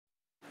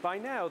By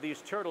now,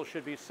 these turtles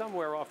should be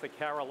somewhere off the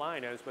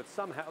Carolinas, but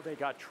somehow they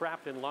got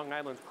trapped in Long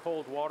Island's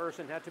cold waters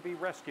and had to be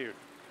rescued.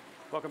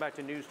 Welcome back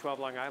to News 12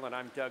 Long Island.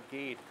 I'm Doug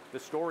Geed. The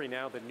story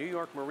now, the New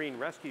York Marine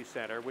Rescue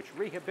Center, which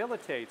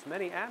rehabilitates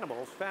many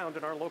animals found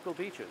in our local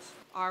beaches.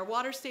 Our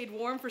water stayed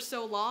warm for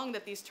so long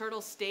that these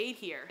turtles stayed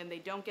here, and they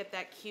don't get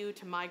that cue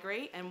to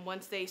migrate. And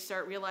once they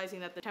start realizing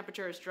that the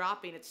temperature is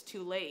dropping, it's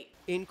too late.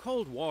 In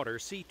cold water,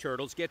 sea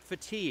turtles get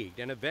fatigued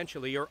and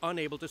eventually are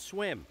unable to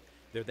swim.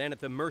 They're then at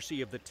the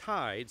mercy of the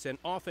tides and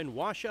often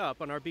wash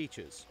up on our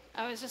beaches.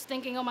 I was just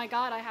thinking, oh my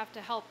God, I have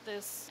to help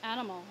this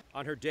animal.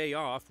 On her day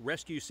off,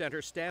 Rescue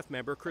Center staff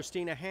member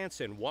Christina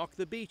Hansen walked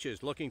the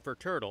beaches looking for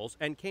turtles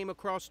and came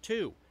across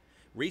 2.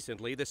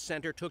 Recently, the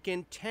center took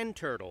in 10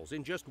 turtles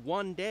in just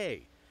one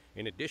day.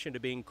 In addition to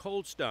being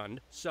cold stunned,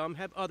 some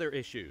have other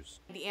issues.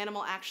 The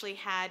animal actually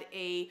had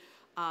a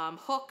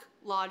hook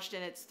lodged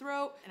in its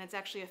throat, and it's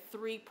actually a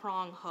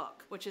 3-prong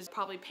hook, which is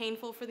probably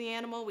painful for the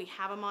animal. We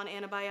have them on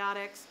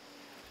antibiotics.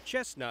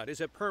 Chestnut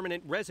is a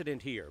permanent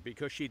resident here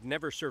because she'd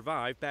never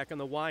survived back in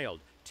the wild.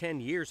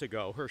 10 years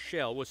ago, her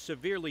shell was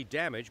severely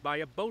damaged by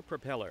a boat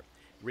propeller.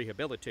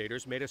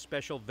 Rehabilitators made a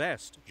special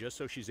vest just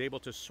so she's able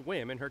to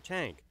swim in her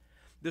tank.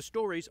 The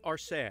stories are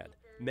sad.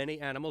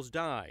 Many animals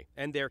die,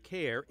 and their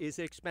care is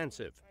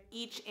expensive.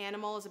 Each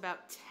animal is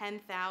about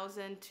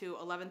 $10,000 to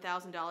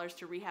 $11,000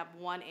 to rehab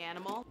one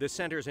animal. The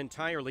center's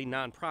entirely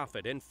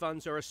nonprofit, and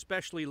funds are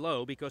especially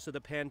low because of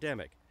the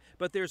pandemic.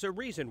 But there's a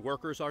reason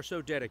workers are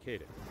so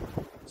dedicated.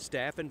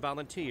 Staff and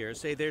volunteers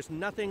say there's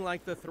nothing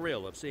like the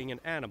thrill of seeing an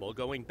animal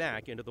going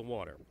back into the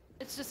water.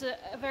 It's just a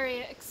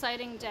very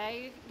exciting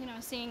day,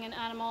 seeing an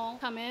animal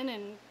come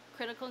in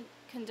critical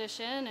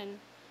condition and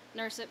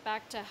nurse it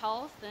back to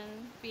health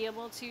and be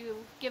able to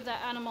give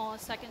that animal a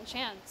second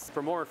chance.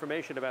 For more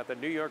information about the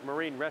New York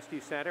Marine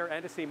Rescue Center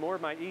and to see more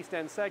of my East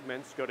End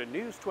segments, go to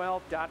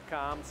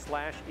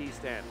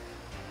news12.com/East End.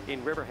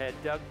 In Riverhead,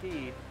 Doug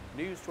Geed,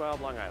 News 12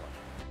 Long Island.